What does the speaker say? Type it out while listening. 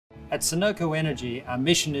At Senoko Energy, our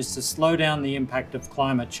mission is to slow down the impact of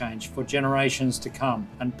climate change for generations to come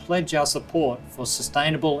and pledge our support for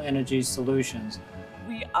sustainable energy solutions.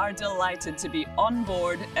 We are delighted to be on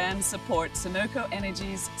board and support Senoko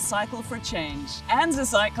Energy's Cycle for Change. ANZA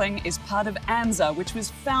Cycling is part of ANZA, which was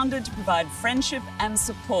founded to provide friendship and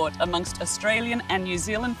support amongst Australian and New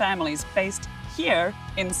Zealand families based here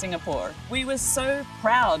in Singapore. We were so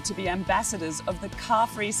proud to be ambassadors of the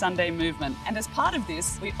Car-Free Sunday movement, and as part of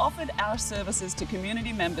this, we offered our services to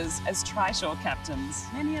community members as trishaw captains.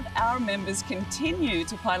 Many of our members continue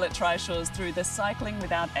to pilot trishaws through the Cycling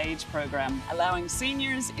Without Age program, allowing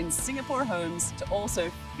seniors in Singapore homes to also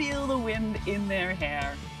feel the wind in their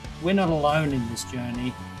hair. We're not alone in this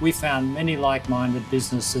journey. We found many like-minded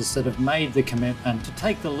businesses that have made the commitment to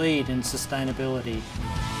take the lead in sustainability.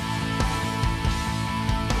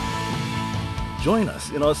 Join us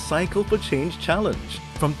in our Cycle for Change challenge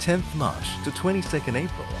from 10th March to 22nd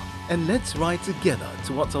April, and let's ride together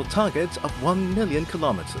towards our target of 1 million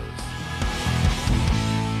kilometers.